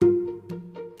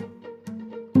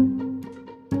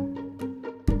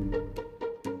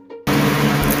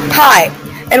Hi,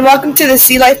 and welcome to the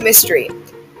Sea Life Mystery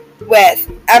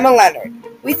with Emma Leonard.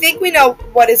 We think we know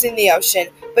what is in the ocean,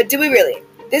 but do we really?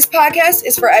 This podcast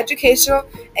is for educational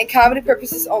and comedy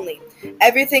purposes only.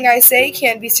 Everything I say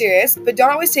can be serious, but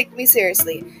don't always take me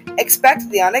seriously. Expect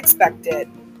the unexpected.